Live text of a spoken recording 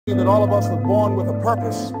That all of us are born with a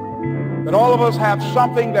purpose, that all of us have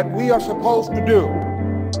something that we are supposed to do,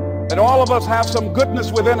 that all of us have some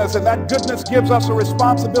goodness within us, and that goodness gives us a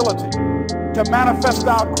responsibility to manifest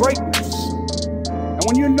our greatness. And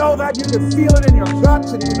when you know that, you can feel it in your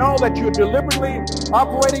guts, and you know that you're deliberately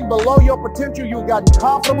operating below your potential. You've gotten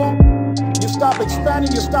comfortable, you stop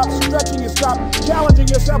expanding, you stop stretching, you stop challenging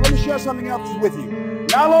yourself. Let me share something else with you.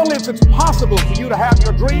 Not only is it possible for you to have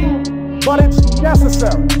your dream, but it's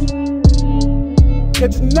necessary.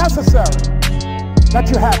 It's necessary that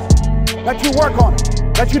you have it, that you work on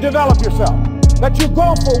it, that you develop yourself, that you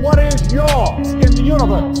go for what is yours in the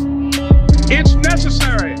universe. It's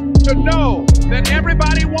necessary to know that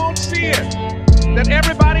everybody won't see it, that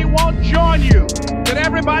everybody won't join you, that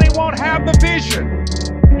everybody won't have the vision.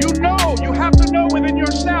 You have to know within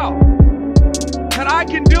yourself that I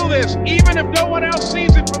can do this. Even if no one else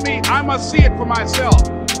sees it for me, I must see it for myself.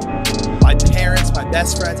 My parents, my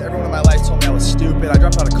best friends, everyone in my life told me I was stupid. I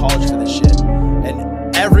dropped out of college for this shit.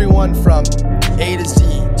 And everyone from A to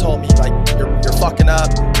Z told me, like, you're fucking up,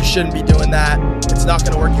 you shouldn't be doing that, it's not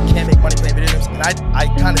gonna work, you can't make money playing video games. And I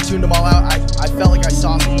kind of tuned them all out. I felt like I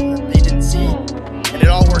saw something that they didn't see, and it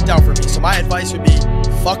all worked out for me. So my advice would be,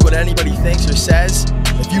 fuck what anybody thinks or says.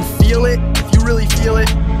 If you feel it, if you really feel it,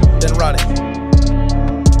 then run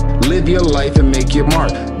it. Live your life and make your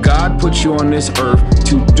mark. God put you on this earth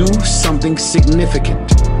to do something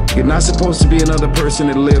significant. You're not supposed to be another person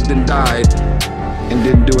that lived and died and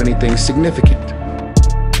didn't do anything significant.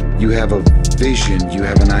 You have a vision, you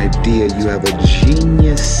have an idea, you have a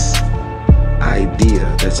genius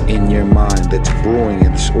idea that's in your mind, that's brewing,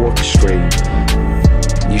 it's orchestrating.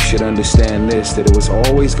 You should understand this, that it was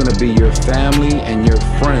always going to be your family and your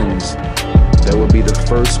friends that would be the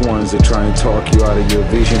first ones to try and talk you out of your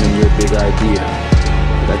vision and your big idea.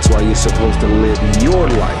 That's why you're supposed to live your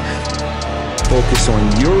life. Focus on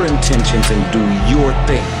your intentions and do your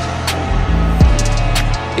thing.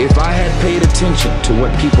 If I had paid attention to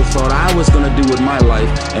what people thought I was going to do with my life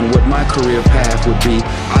and what my career path would be,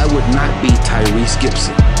 I would not be Tyrese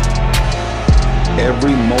Gibson.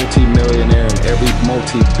 Every multi-millionaire and every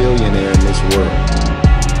multi-billionaire in this world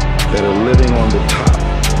that are living on the top,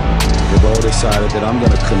 they've all decided that I'm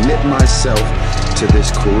going to commit myself to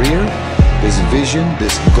this career, this vision,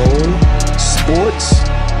 this goal, sports,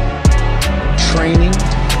 training,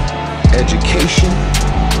 education,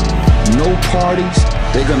 no parties.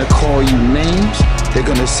 They're going to call you names. They're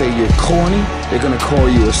going to say you're corny. They're going to call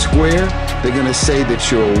you a square. They're going to say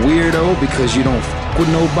that you're a weirdo because you don't f with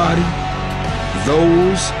nobody.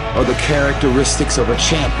 Those are the characteristics of a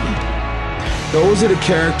champion. Those are the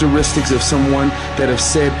characteristics of someone that have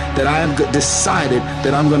said that I have decided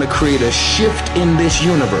that I'm going to create a shift in this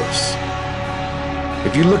universe.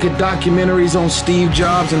 If you look at documentaries on Steve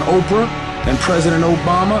Jobs and Oprah and President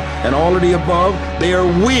Obama and all of the above, they are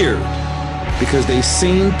weird because they've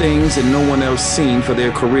seen things that no one else seen for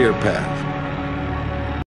their career path.